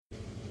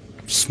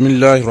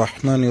Bismillahir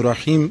Rahmanir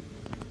Rahim.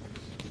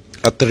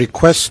 At the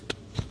request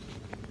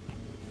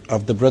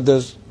of the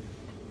brothers,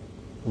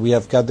 we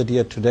have gathered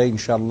here today,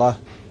 inshallah,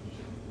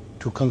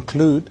 to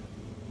conclude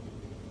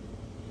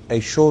a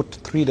short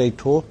 3-day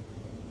tour,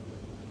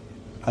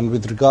 and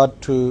with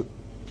regard to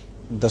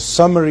the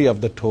summary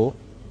of the tour,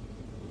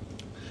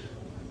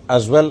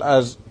 as well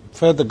as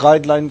further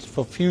guidelines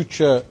for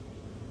future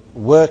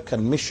work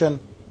and mission,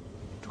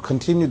 to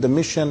continue the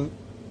mission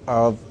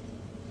of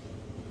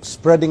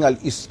spreading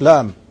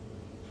al-Islam,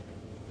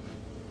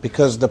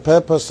 because the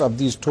purpose of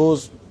these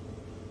tours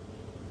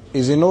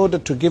is in order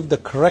to give the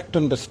correct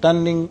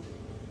understanding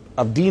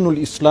of Deenul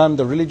Islam,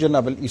 the religion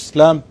of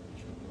al-Islam,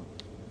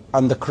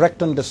 and the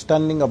correct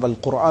understanding of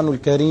al-Quranul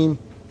Kareem,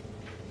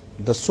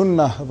 the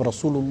Sunnah of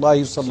Rasulullah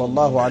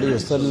sallallahu alaihi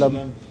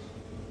wasallam,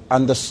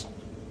 and the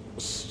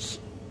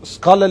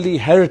scholarly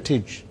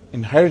heritage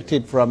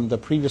inherited from the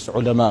previous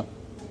ulama.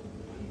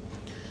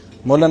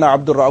 Maulana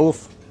Abdul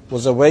Rauf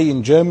was away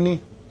in Germany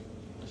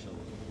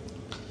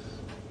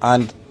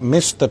and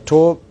missed the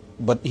tour,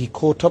 but he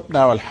caught up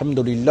now,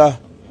 alhamdulillah,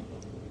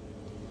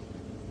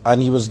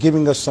 and he was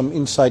giving us some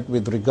insight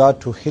with regard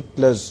to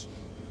Hitler's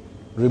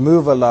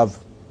removal of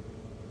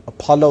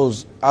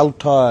Apollo's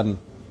altar and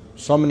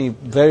so many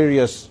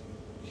various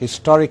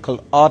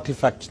historical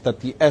artifacts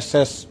that the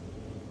SS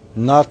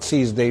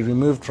Nazis, they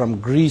removed from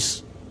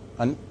Greece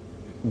and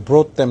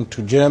brought them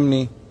to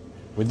Germany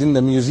within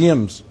the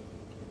museums.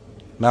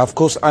 Now, of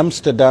course,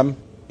 Amsterdam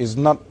is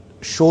not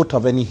short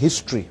of any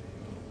history.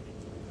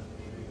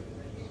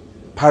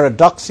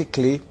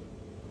 Paradoxically,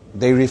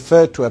 they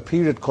refer to a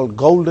period called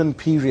Golden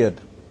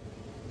Period.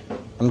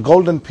 And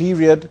Golden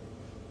Period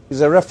is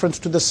a reference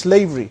to the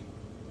slavery.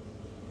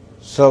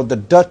 So the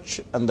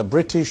Dutch and the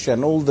British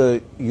and all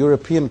the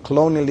European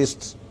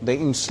colonialists, they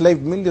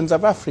enslaved millions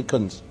of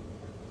Africans.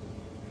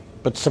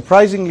 But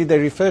surprisingly, they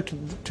refer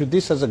to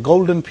this as a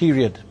Golden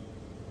Period.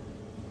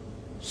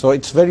 So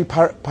it's very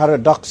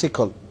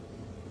paradoxical.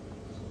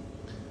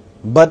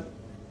 But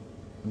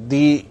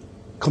the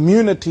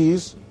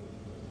communities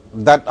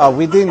that are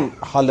within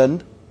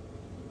Holland,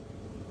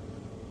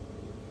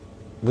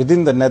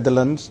 within the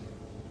Netherlands,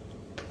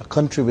 a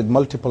country with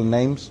multiple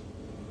names,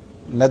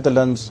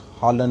 Netherlands,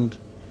 Holland,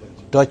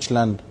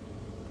 Deutschland,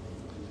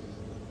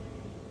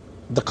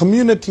 the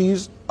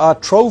communities are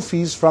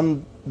trophies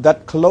from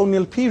that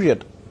colonial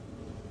period.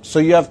 So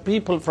you have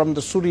people from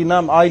the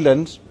Suriname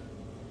Islands,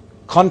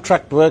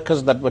 contract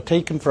workers that were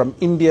taken from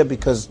India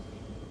because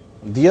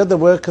the other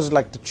workers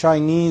like the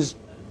Chinese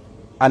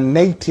and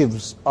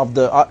natives of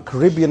the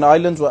Caribbean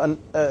islands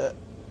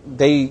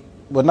they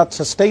were not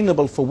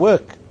sustainable for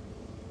work.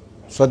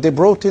 So they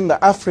brought in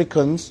the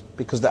Africans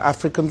because the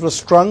Africans were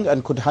strong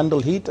and could handle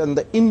heat, and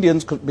the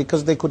Indians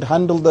because they could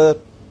handle the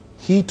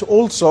heat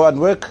also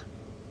and work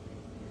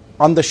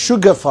on the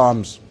sugar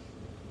farms.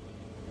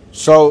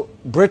 So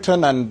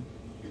Britain and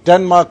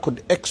Denmark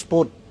could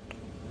export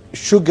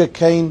sugar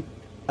cane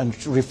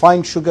and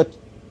refined sugar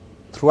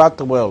throughout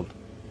the world.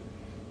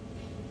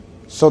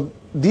 So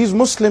these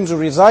Muslims who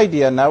reside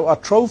here now are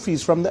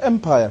trophies from the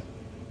empire.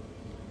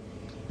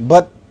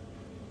 But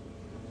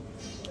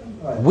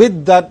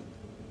with that,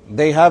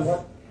 they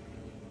have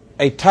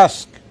a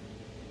task,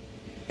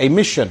 a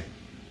mission,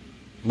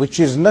 which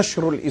is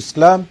Nashrul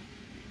Islam,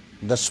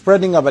 the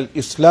spreading of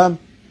al-Islam,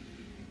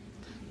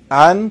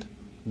 and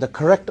the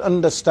correct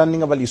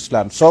understanding of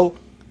al-Islam. So,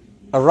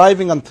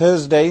 arriving on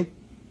Thursday,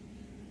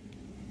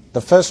 the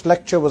first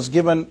lecture was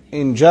given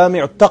in Jami'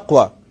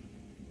 al-Taqwa.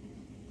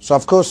 So,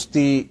 of course,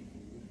 the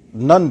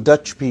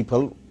non-Dutch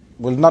people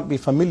will not be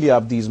familiar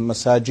of these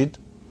masajid,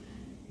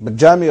 but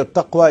Jami'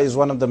 al-Taqwa is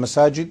one of the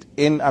masajid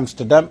in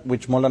Amsterdam,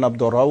 which Maulana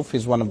Abdul Rauf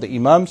is one of the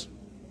imams.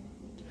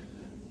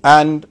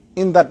 And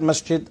in that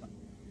masjid,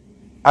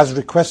 as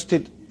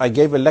requested, I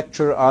gave a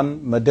lecture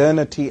on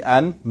modernity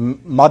and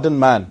modern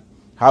man,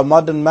 how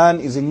modern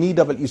man is in need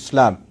of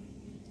al-Islam.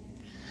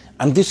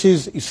 And this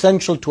is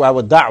essential to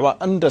our da'wah,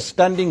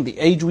 understanding the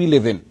age we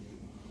live in,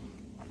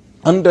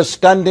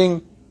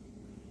 understanding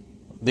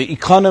the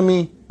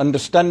economy,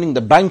 understanding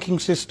the banking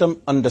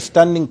system,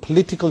 understanding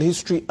political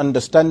history,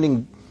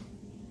 understanding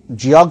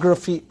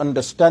geography,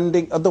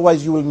 understanding,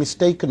 otherwise you will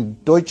mistaken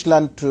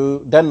Deutschland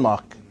to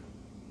Denmark.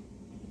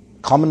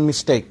 Common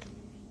mistake.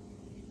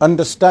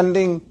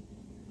 Understanding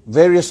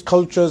various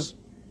cultures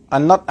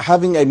and not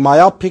having a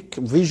myopic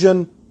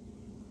vision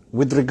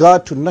with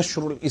regard to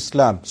Nashrul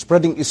Islam,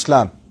 spreading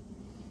Islam.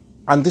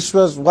 And this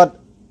was what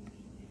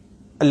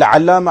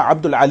Al-Allama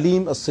Abdul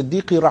Alim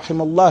As-Siddiqi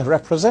rahimahullah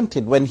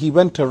represented when he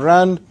went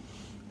around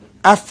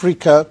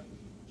Africa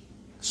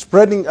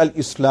spreading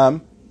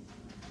al-Islam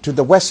to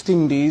the West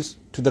Indies,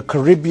 to the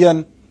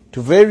Caribbean,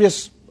 to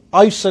various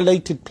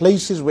isolated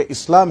places where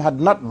Islam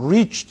had not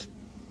reached.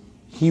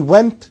 He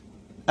went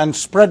and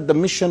spread the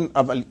mission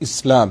of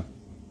al-Islam.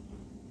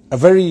 A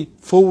very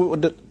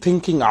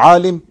forward-thinking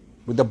alim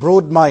with a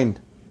broad mind.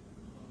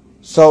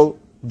 So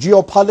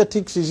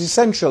geopolitics is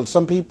essential.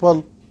 Some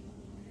people,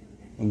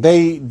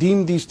 they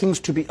deem these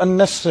things to be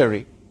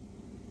unnecessary.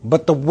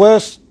 But the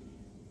worst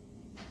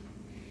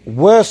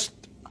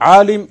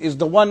alim is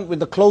the one with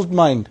the closed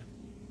mind,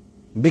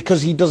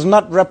 because he does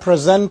not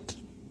represent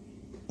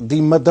the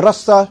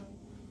madrasa,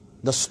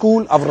 the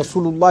school of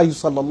Rasulullah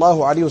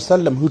sallallahu alaihi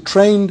wasallam, who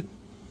trained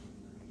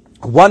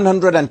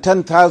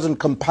 110,000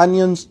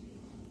 companions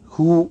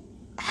who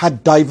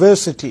had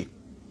diversity,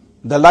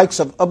 the likes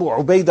of Abu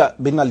Ubaidah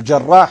bin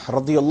al-Jarrah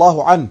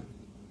radiyallahu anhu,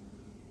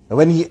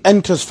 when he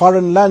enters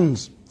foreign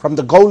lands from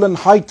the Golan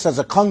Heights as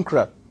a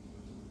conqueror,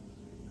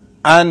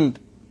 and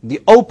the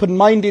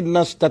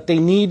open-mindedness that they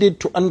needed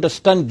to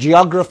understand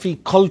geography,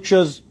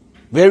 cultures,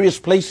 various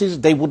places.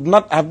 They would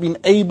not have been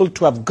able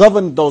to have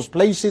governed those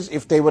places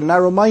if they were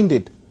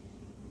narrow-minded.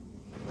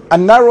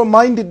 And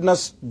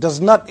narrow-mindedness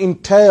does not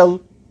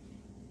entail,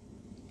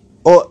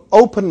 or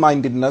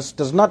open-mindedness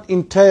does not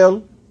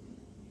entail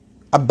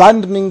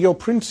abandoning your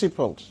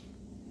principles.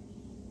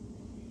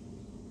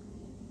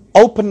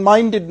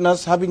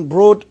 Open-mindedness, having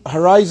broad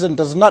horizon,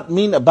 does not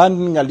mean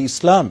abandoning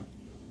al-Islam,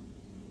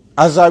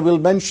 as I will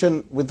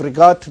mention with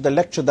regard to the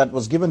lecture that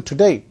was given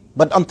today.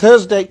 But on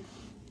Thursday,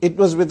 it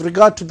was with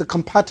regard to the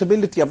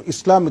compatibility of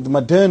Islam with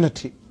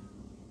modernity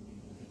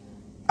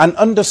and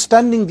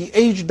understanding the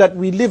age that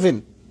we live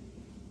in.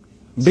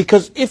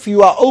 Because if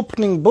you are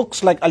opening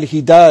books like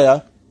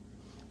Al-Hidayah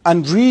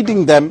and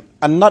reading them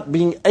and not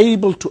being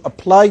able to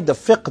apply the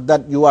fiqh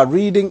that you are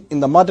reading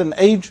in the modern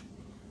age,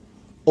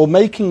 or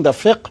making the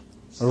fiqh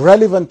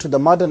relevant to the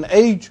modern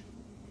age,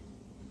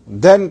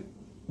 then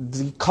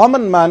the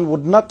common man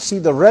would not see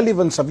the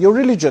relevance of your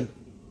religion.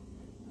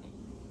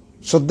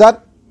 So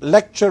that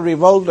lecture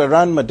revolved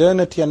around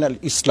modernity and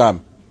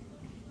Islam.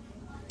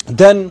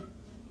 Then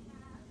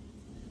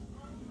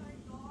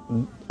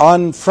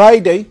on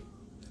Friday,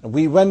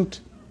 we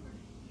went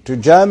to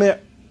Jami'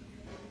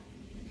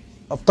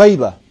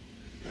 al-Tayba,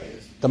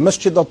 the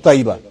Masjid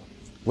al-Tayba,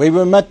 where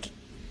we met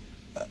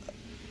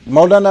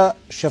Maulana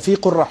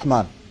Shafiqur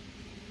Rahman,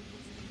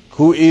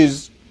 who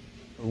is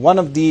one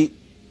of the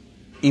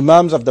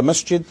Imams of the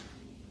Masjid.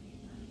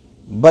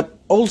 But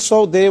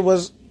also there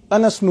was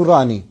Anas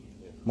Nurani,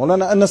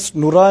 Maulana Anas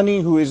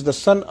Nurani, who is the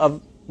son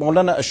of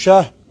Maulana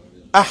Shah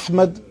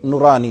Ahmad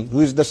Nurani, who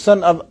is the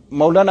son of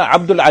Maulana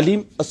Abdul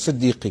Alim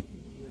As-Siddiqi,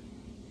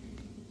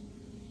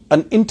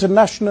 an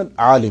international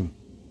alim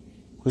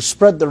who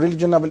spread the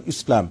religion of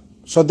Islam.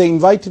 So they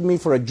invited me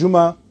for a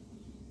Jummah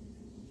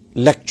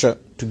lecture,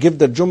 to give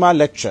the Jummah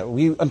lecture.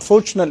 We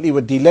unfortunately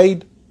were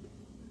delayed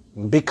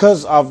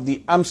because of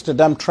the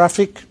Amsterdam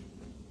traffic.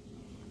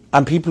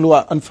 And people who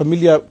are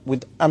unfamiliar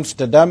with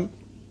Amsterdam,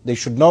 they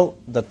should know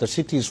that the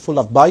city is full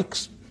of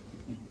bikes.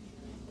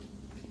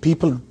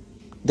 People,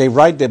 they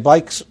ride their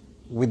bikes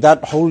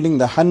without holding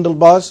the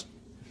handlebars.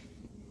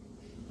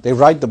 They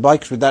ride the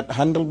bikes without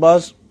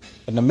handlebars,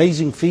 an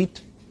amazing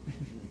feat.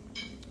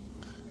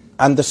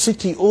 And the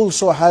city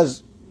also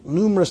has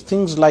numerous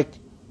things like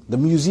the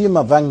Museum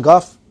of Van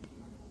Gogh,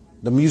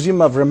 the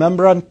Museum of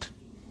Rembrandt,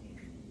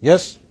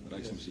 yes,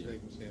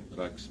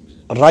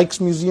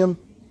 Rijksmuseum,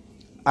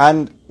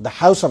 and the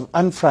House of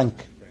Anne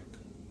Frank.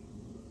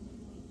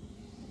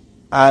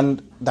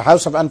 And the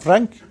House of Anne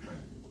Frank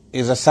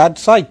is a sad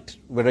sight,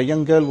 where a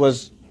young girl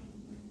was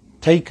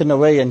taken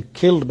away and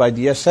killed by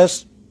the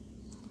SS.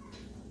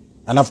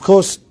 And of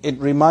course, it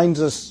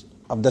reminds us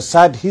of the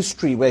sad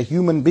history where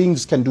human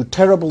beings can do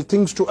terrible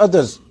things to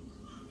others.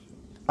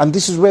 And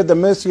this is where the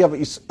mercy of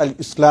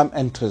Islam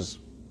enters.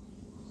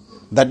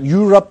 That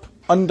Europe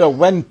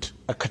underwent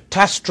a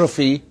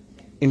catastrophe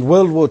in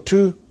World War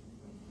II,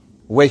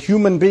 where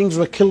human beings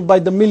were killed by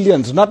the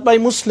millions, not by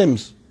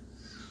Muslims,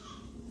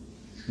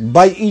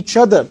 by each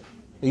other.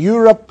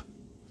 Europe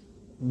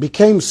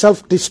became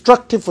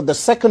self-destructive for the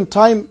second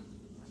time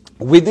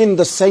within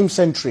the same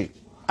century,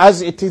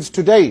 as it is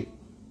today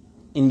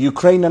in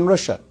Ukraine and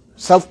Russia.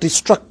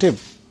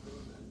 Self-destructive.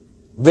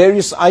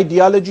 Various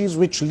ideologies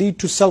which lead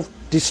to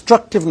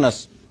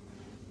self-destructiveness.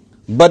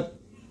 But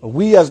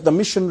we as the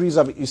missionaries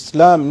of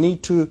Islam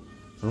need to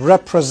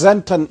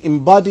represent and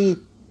embody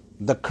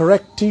the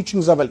correct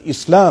teachings of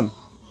Islam,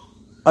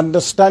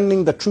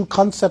 understanding the true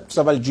concepts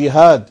of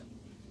al-jihad,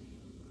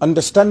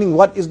 understanding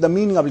what is the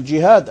meaning of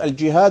al-jihad.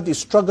 Al-jihad is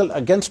struggle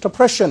against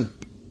oppression.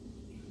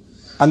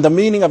 And the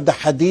meaning of the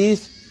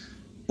hadith,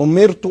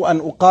 أُمِرْتُ أَنْ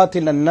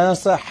أُقَاتِلَ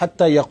النَّاسَ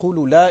حَتَّى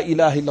يَقُولُوا لَا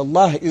إِلَهَ إِلَّا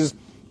اللَّهِ, is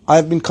I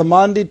have been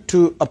commanded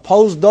to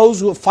oppose those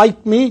who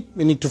fight me.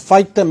 We need to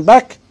fight them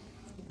back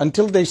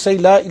until they say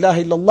La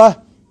ilaha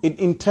illallah. It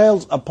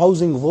entails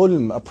opposing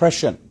zulm,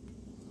 oppression.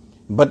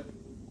 But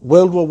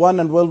World War I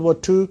and World War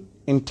II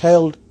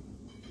entailed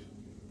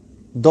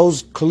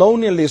those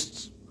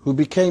colonialists who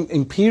became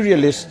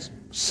imperialists,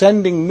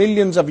 sending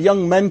millions of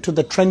young men to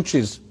the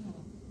trenches,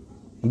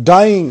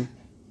 dying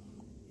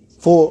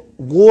for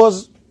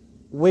wars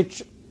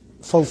which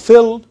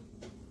fulfilled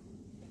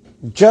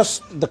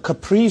just the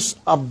caprice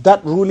of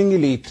that ruling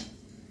elite.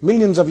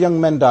 Millions of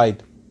young men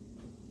died.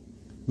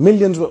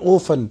 Millions were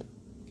orphaned.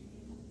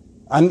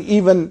 And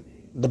even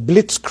the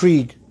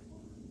Blitzkrieg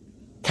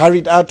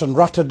carried out in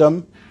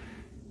Rotterdam,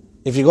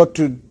 if you go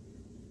to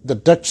the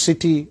Dutch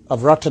city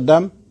of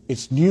Rotterdam,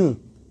 it's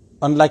new.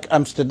 Unlike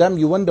Amsterdam,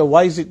 you wonder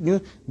why is it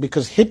new?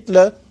 Because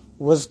Hitler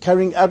was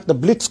carrying out the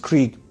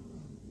blitzkrieg.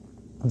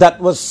 That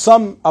was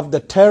some of the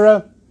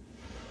terror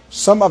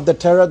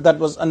that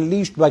was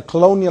unleashed by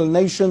colonial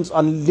nations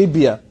on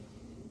Libya,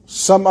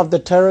 some of the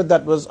terror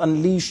that was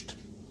unleashed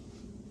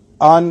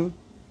on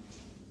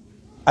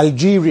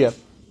Algeria,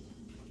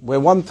 where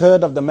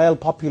 1/3 of the male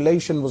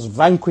population was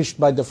vanquished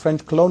by the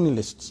French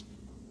colonialists.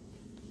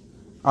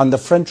 And the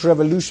French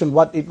Revolution,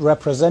 what it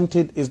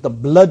represented is the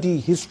bloody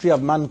history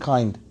of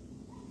mankind.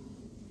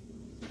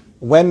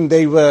 When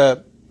they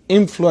were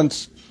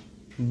influenced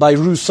by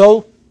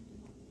Rousseau,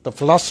 the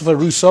philosopher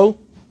Rousseau,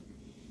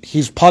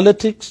 his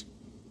politics,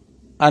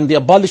 and the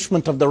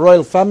abolishment of the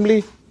royal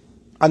family,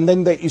 and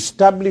then they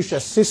established a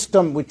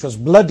system which was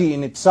bloody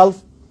in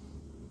itself.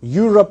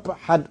 Europe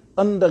had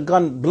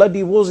undergone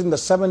bloody wars in the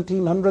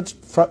 1700s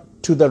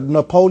to the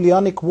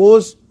Napoleonic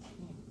Wars.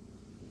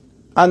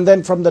 And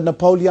then from the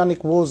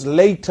Napoleonic Wars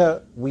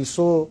later, we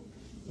saw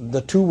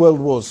the 2 world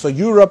wars. So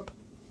Europe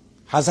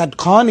has had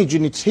carnage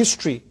in its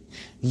history,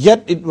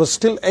 yet it was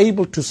still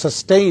able to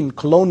sustain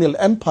colonial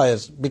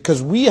empires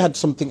because we had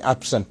something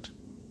absent.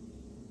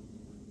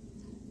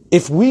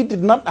 If we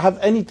did not have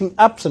anything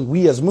absent,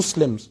 we as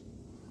Muslims,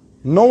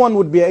 no one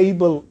would be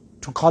able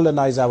to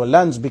colonize our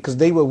lands because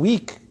they were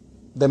weak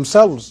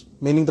themselves,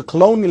 meaning the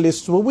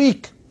colonialists were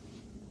weak.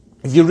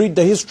 If you read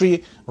the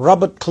history,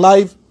 Robert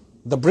Clive,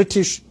 the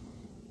British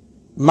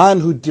man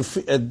who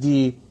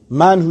defeated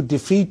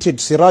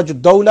Siraj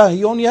ad-Dawla,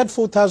 he only had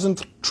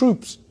 4,000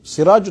 troops.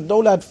 Siraj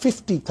ad-Dawla had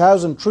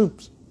 50,000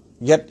 troops,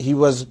 yet he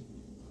was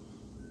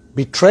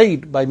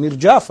betrayed by Mir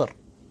Jafar.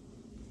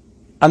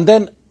 And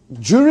then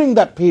during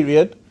that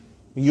period,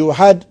 you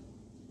had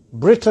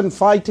Britain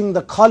fighting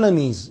the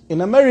colonies in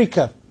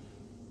America.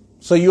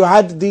 So you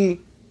had the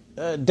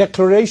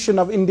Declaration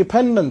of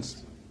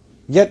Independence,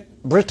 yet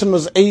Britain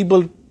was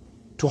able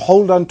to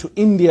hold on to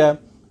India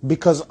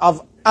because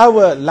of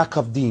our lack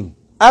of deen,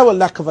 our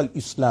lack of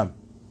al-Islam.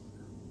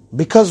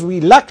 Because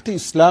we lacked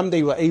Islam,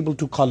 they were able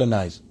to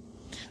colonize.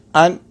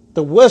 And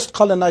the worst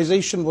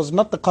colonization was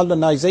not the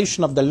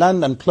colonization of the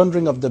land and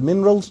plundering of the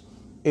minerals,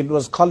 it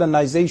was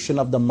colonization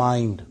of the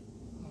mind.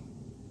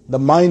 The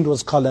mind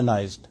was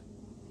colonized.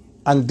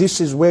 And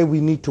this is where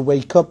we need to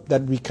wake up,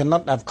 that we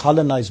cannot have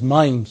colonized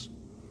minds.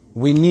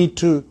 We need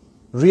to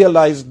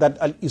realize that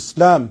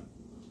al-Islam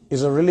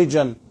is a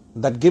religion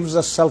that gives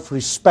us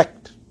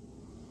self-respect.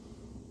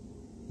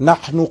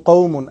 نَحْنُ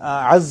قَوْمٌ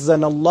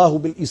أَعَزَّنَا اللَّهُ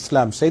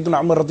بِالْإِسْلَامِ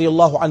Sayyidina Umar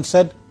radiallahu anh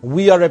said,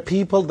 we are a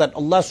people that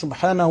Allah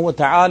subhanahu wa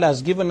ta'ala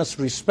has given us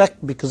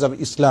respect because of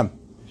Islam.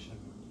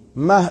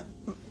 لَوْ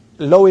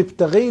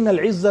ابْتَغَيْنَا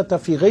الْعِزَّةَ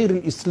فِي غَيْرِ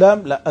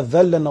الْإِسْلَامِ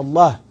لَأَذَلَّنَا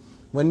اللَّهُ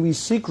When we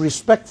seek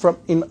respect from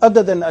in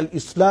other than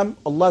al-Islam,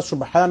 Allah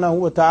subhanahu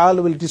wa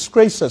ta'ala will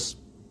disgrace us.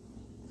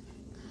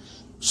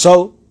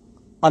 So,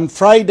 on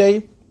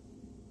Friday,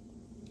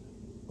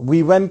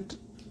 we went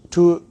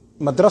to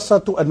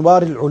Madrasa to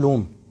Anwar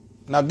al-Ulum.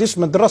 Now this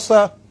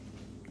madrasa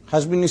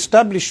has been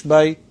established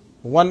by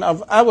one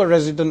of our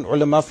resident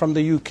ulama from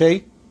the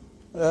UK,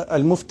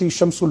 Al-Mufti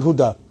Shamsul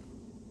Huda.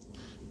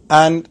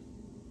 And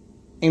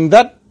in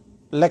that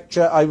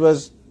lecture I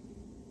was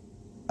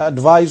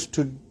advised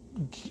to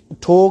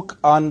talk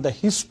on the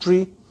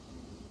history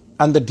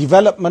and the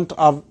development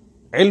of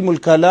Ilmul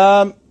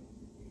Kalam,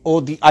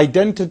 or the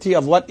identity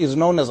of what is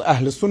known as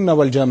Ahl Sunnah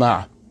wal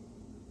Jama'ah.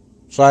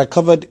 So I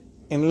covered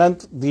in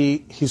length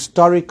the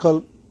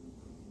historical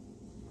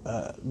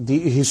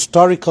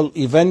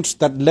events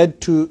that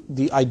led to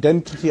the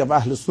identity of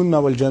Ahl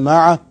Sunnah wal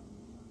Jama'ah,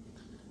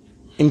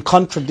 in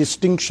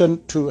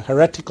contradistinction to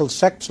heretical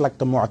sects like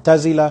the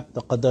Mu'tazila,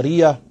 the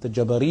Qadariyah, the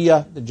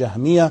Jabariyah, the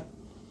Jahmiyah.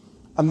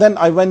 And then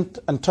I went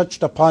and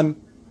touched upon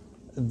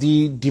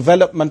the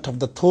development of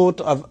the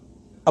thought of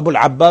Abu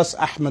al-Abbas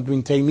Ahmad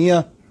bin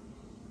Taymiyyah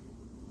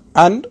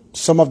and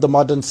some of the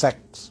modern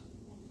sects.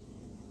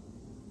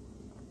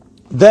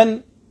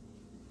 Then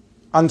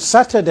on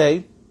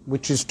Saturday,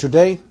 which is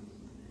today,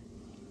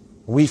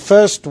 we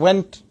first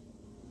went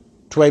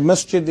to a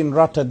masjid in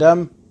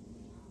Rotterdam,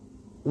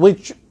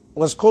 which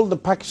was called the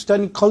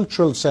Pakistani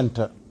Cultural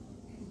Center.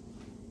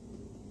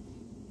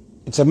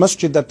 It's a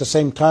masjid at the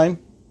same time,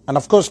 and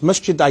of course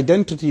masjid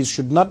identities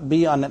should not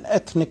be on an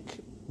ethnic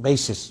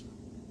basis.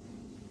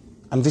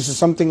 And this is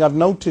something I've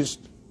noticed,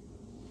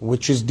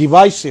 which is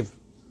divisive,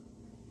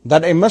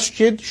 that a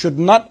masjid should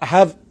not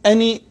have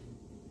any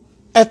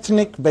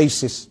ethnic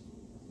basis.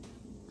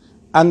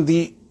 And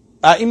the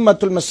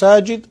A'immatul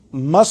Masajid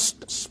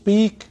must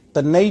speak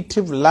the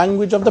native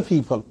language of the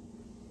people.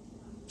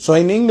 So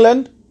in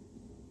England,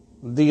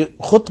 the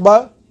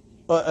khutbah,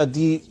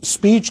 the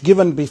speech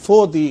given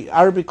before the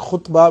Arabic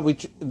khutbah,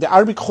 which the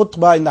Arabic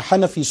khutbah in the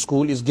Hanafi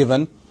school is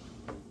given,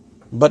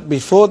 but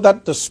before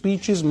that the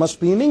speeches must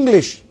be in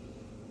English.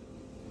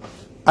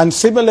 And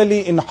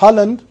similarly in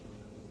Holland,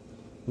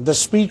 the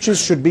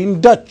speeches should be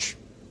in Dutch.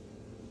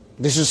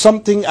 This is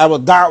something our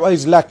da'wah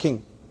is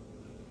lacking.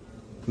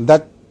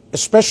 That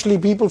especially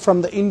people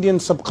from the Indian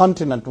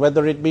subcontinent,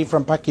 whether it be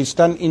from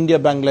Pakistan, India,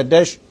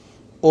 Bangladesh,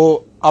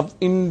 or of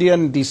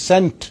Indian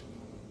descent,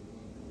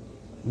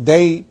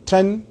 they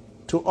tend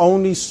to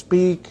only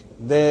speak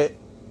their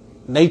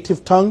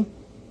native tongue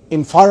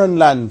in foreign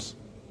lands.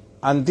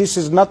 And this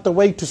is not the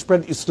way to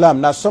spread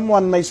Islam. Now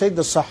someone may say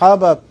the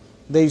Sahaba,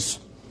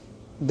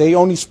 they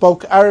only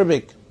spoke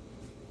Arabic.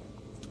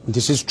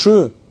 This is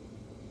true.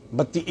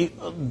 But the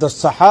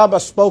Sahaba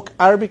spoke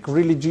Arabic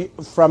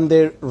from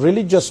their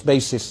religious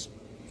basis.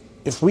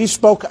 If we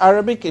spoke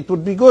Arabic, it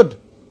would be good.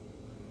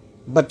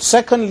 But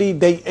secondly,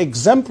 they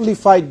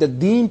exemplified the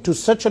deen to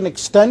such an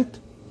extent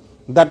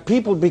that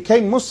people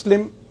became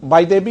Muslim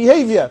by their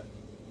behavior.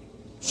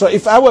 So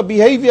if our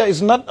behavior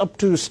is not up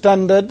to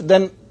standard,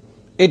 then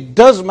it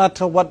does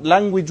matter what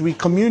language we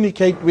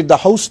communicate with the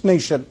host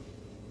nation.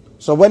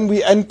 So when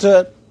we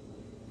enter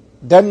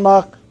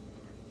Denmark,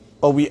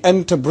 or we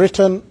enter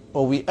Britain,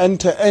 or we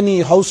enter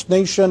any host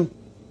nation,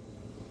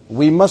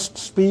 we must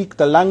speak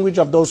the language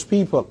of those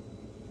people.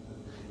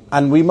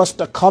 And we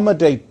must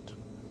accommodate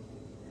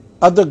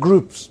other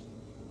groups,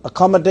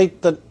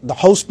 accommodate the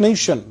host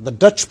nation, the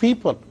Dutch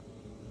people.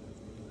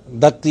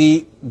 That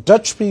the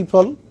Dutch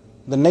people,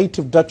 the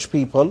native Dutch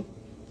people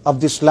of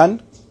this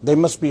land, they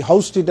must be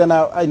hosted in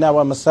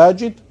our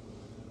masajid,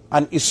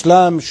 and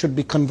Islam should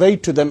be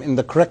conveyed to them in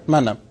the correct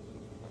manner.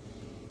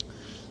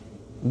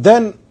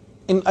 Then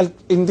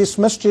in this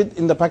masjid,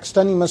 in the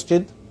Pakistani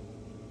masjid,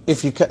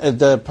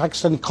 the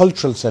Pakistani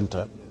Cultural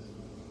Center,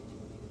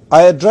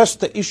 I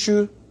addressed the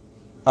issue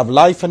of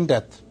life and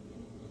death.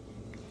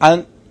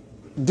 And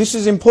this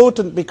is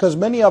important because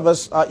many of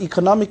us are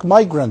economic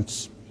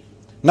migrants.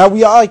 Now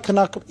we are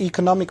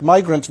economic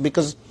migrants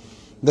because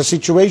the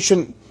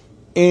situation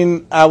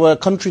in our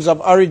countries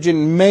of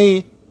origin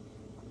may,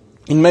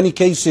 in many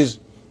cases,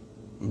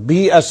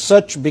 be as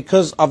such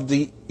because of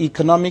the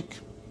economic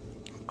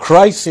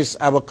crisis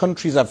our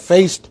countries have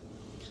faced,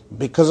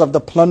 because of the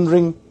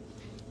plundering,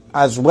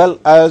 as well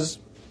as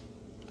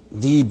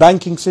the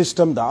banking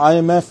system, the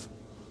IMF,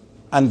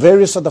 and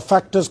various other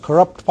factors,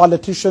 corrupt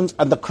politicians,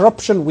 and the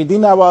corruption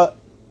within our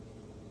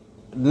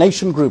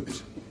nation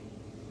groups,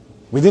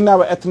 within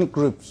our ethnic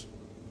groups,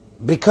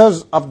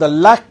 because of the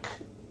lack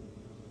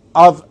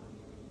of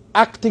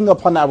acting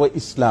upon our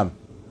Islam.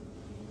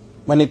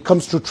 When it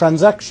comes to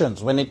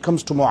transactions, when it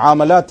comes to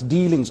mu'amalat,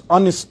 dealings,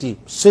 honesty,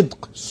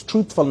 sidq,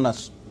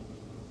 truthfulness,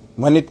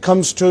 when it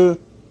comes to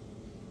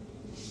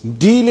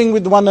dealing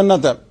with one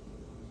another,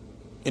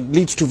 it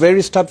leads to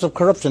various types of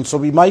corruption. So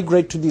we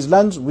migrate to these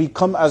lands, we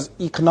come as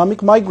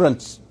economic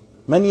migrants.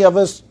 Many of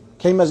us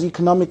came as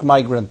economic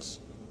migrants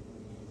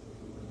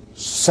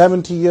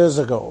 70 years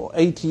ago or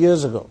 80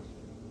 years ago.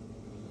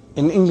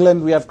 In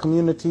England we have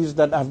communities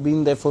that have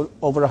been there for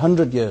over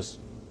 100 years,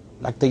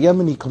 like the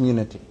Yemeni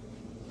community.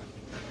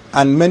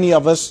 And many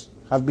of us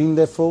have been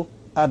there for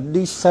at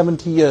least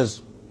 70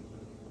 years.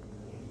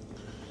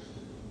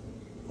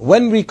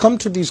 When we come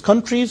to these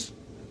countries,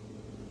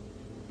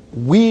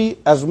 we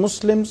as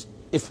Muslims,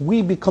 if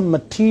we become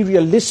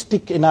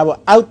materialistic in our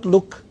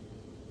outlook,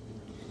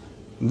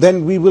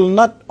 then we will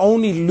not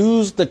only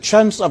lose the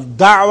chance of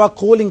da'wah,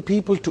 calling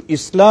people to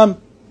Islam,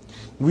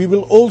 we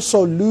will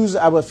also lose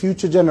our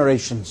future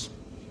generations.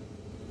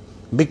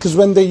 Because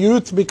when the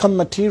youth become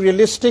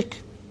materialistic,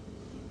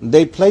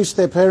 they place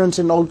their parents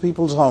in old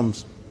people's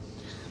homes.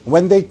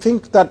 When they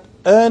think that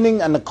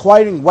earning and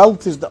acquiring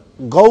wealth is the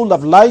goal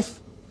of life,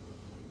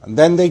 and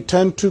then they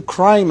turn to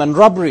crime and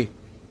robbery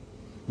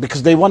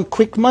because they want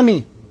quick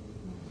money.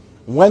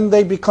 When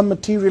they become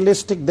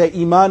materialistic, their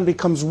iman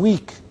becomes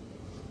weak.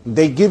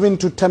 They give in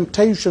to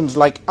temptations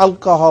like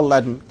alcohol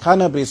and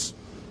cannabis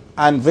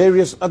and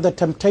various other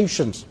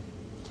temptations.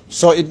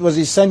 So it was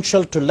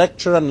essential to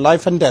lecture on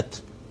life and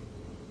death.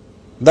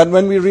 That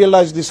when we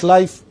realize this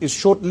life is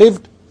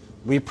short-lived,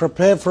 we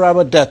prepare for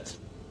our death.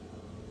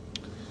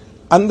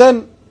 And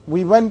then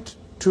we went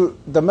to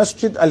the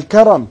Masjid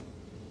Al-Karam,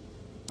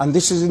 and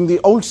this is in the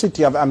old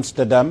city of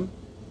Amsterdam,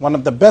 one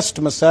of the best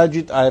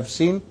masajid I have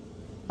seen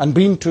and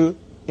been to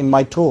in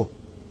my tour.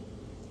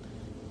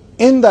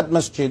 In that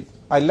masjid,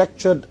 I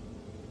lectured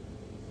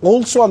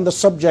also on the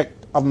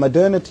subject of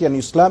modernity and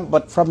Islam,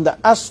 but from the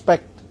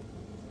aspect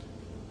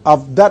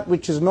of that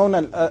which is known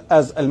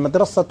as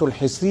Al-Madrasatul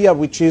Hisriya,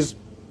 which is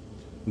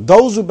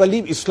those who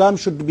believe Islam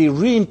should be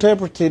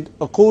reinterpreted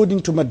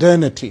according to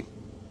modernity.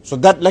 So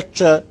that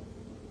lecture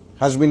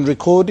has been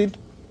recorded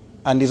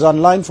and is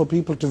online for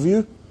people to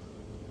view.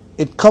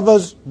 It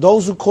covers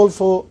those who call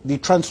for the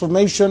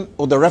transformation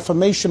or the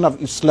reformation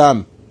of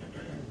Islam.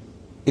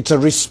 It's a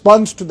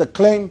response to the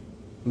claim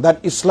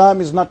that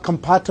Islam is not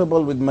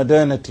compatible with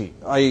modernity.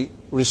 I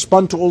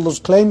respond to all those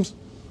claims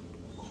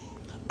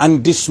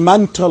and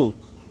dismantle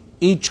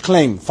each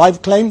claim.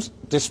 5 claims,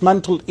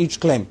 dismantle each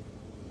claim.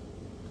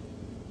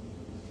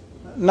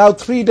 Now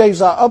 3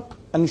 days are up,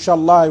 and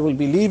inshallah I will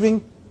be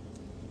leaving.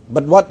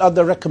 But what are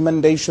the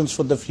recommendations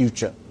for the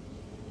future?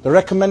 The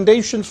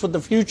recommendations for the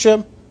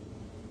future,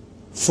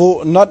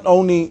 for not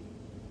only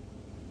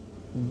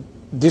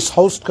this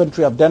host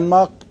country of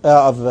Denmark,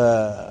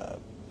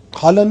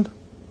 Holland,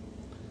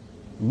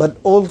 but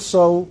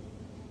also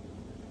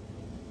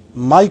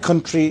my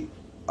country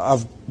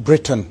of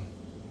Britain.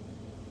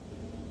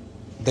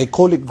 They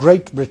call it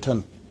Great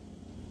Britain.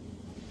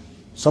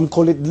 Some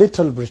call it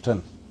Little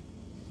Britain.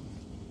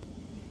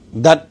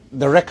 That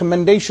the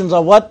recommendations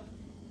are what?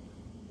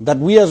 That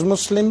we as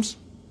Muslims,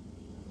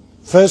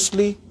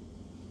 firstly,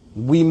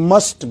 we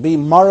must be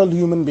moral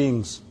human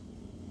beings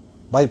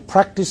by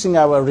practicing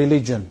our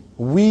religion.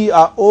 We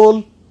are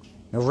all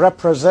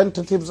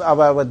representatives of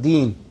our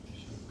deen.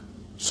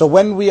 So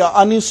when we are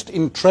honest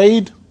in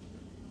trade,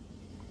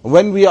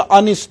 when we are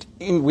honest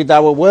with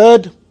our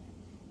word,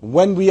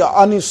 when we are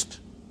honest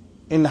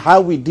in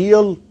how we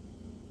deal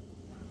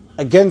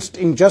against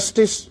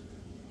injustice,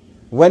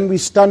 when we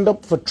stand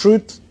up for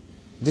truth,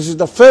 this is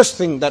the first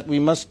thing that we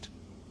must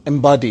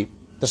embody.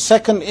 The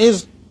second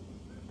is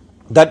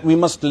that we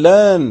must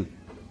learn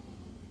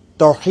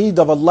Tawheed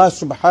of Allah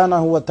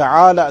subhanahu wa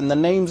ta'ala and the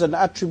names and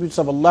attributes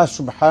of Allah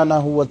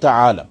subhanahu wa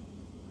ta'ala,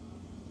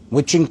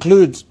 which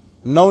includes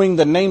knowing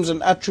the names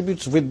and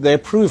attributes with their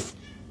proof.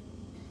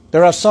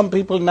 There are some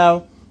people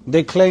now,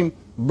 they claim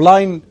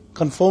blind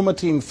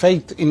conformity in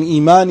faith, in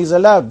Iman is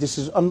allowed. This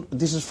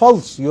is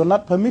false. You are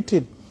not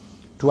permitted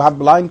to have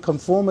blind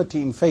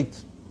conformity in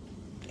faith.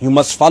 You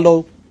must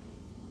follow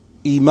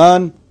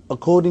Iman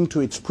according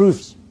to its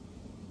proofs,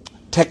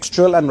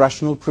 textual and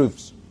rational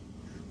proofs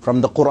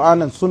from the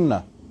Quran and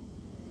Sunnah.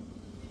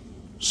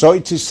 So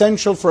it's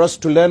essential for us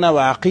to learn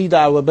our Aqeedah,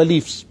 our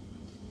beliefs.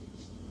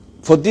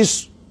 For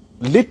this,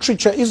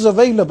 literature is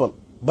available,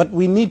 but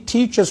we need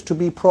teachers to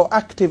be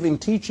proactive in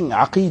teaching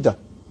Aqeedah.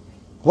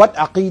 What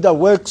Aqeedah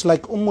works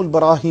like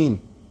al-Barahin,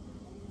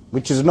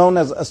 which is known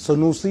as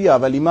As-Sunusiyya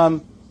of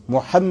Imam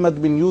Muhammad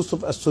bin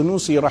Yusuf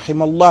As-Sunusi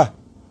rahimallah,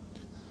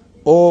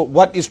 or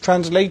what is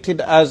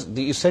translated as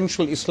the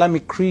essential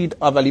Islamic creed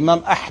of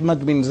Imam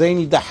Ahmad bin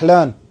Zayn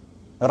Dahlan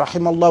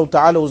rahimallah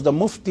ta'ala, was the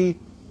mufti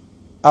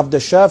of the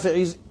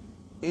Shafi'is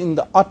in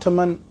the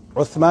Ottoman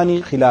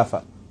Uthmani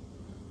Khilafah.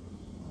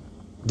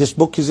 This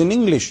book is in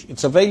English,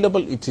 it's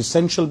available, it's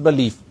essential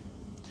belief.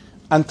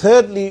 And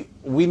thirdly,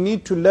 we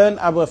need to learn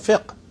our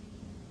fiqh,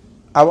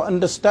 our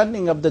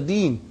understanding of the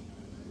deen,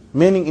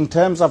 meaning in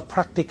terms of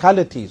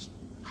practicalities,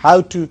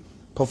 how to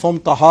perform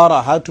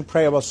tahara, how to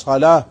pray our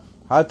salah,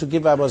 how to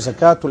give our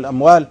zakatul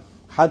amwal,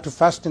 how to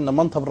fast in the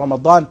month of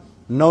Ramadan,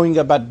 knowing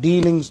about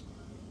dealings.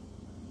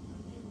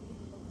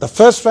 The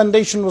first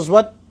foundation was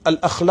what?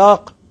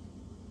 Al-akhlaq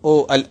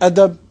or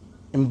al-adab,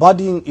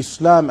 embodying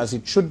Islam as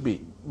it should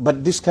be.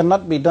 But this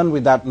cannot be done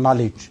without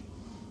knowledge.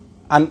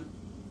 And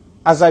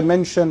as I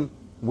mentioned,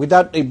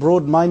 without a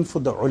broad mind for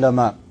the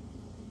ulama.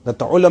 That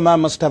the ulama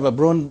must have a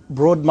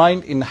broad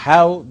mind in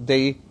how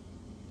they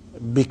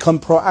become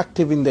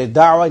proactive in their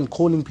da'wah, in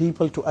calling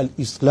people to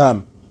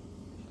al-Islam.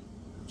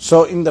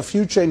 So in the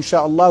future,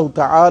 insha'Allah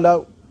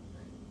ta'ala,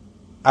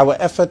 our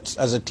efforts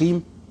as a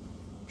team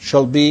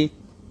shall be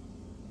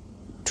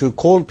to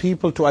call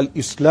people to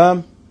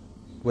al-Islam,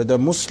 whether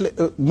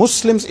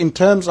Muslims in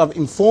terms of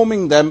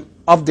informing them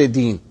of their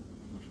deen.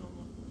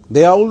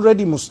 They are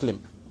already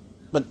Muslim,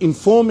 but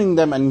informing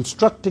them and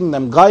instructing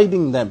them,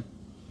 guiding them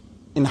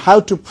in how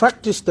to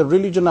practice the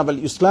religion of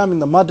al-Islam in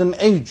the modern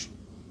age,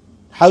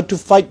 how to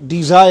fight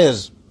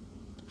desires,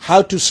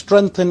 how to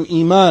strengthen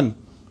Iman,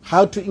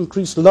 how to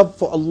increase love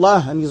for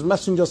Allah and His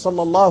Messenger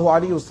sallallahu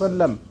alaihi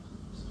wasallam,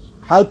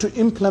 how to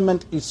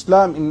implement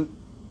Islam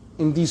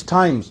in these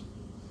times,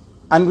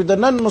 and with the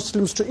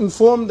non-Muslims to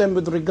inform them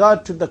with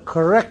regard to the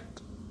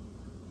correct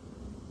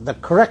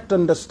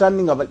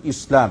understanding of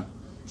Islam.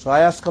 So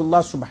I ask Allah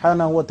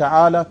subhanahu wa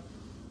ta'ala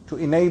to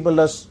enable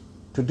us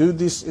to do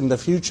this in the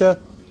future.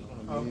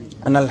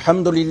 And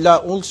alhamdulillah,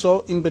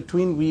 also in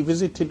between we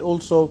visited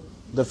also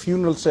the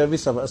funeral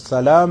service of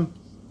As-Salam.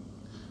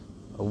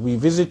 We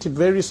visited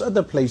various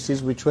other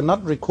places which were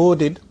not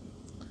recorded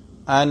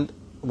and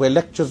where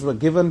lectures were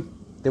given.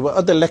 There were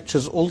other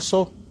lectures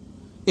also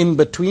in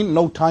between,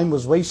 no time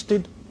was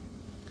wasted.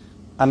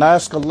 And I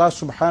ask Allah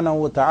subhanahu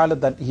wa ta'ala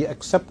that He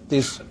accept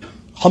this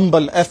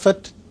humble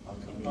effort.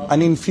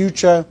 And in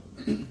future,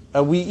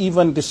 we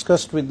even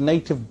discussed with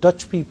native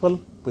Dutch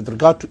people with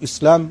regard to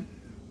Islam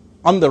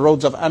on the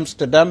roads of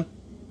Amsterdam,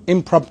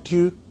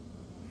 impromptu.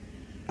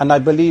 And I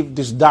believe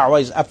this da'wah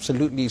is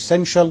absolutely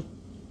essential,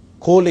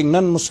 calling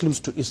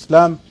non-Muslims to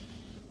Islam.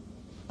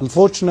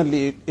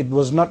 Unfortunately, it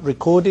was not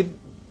recorded,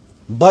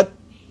 but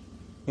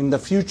in the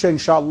future,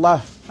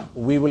 inshallah,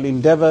 we will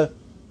endeavor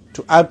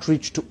to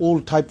outreach to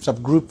all types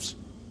of groups,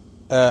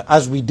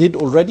 as we did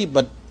already,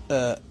 but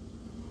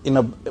in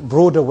a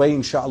broader way,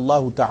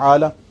 inshallah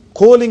ta'ala,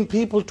 calling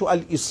people to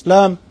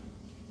al-Islam,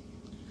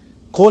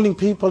 calling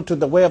people to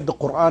the way of the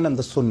Quran and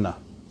the Sunnah,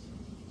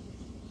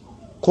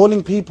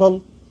 calling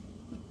people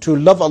to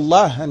love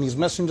Allah and His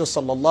Messenger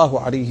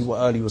sallallahu alaihi wa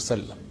alihi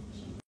wasallam.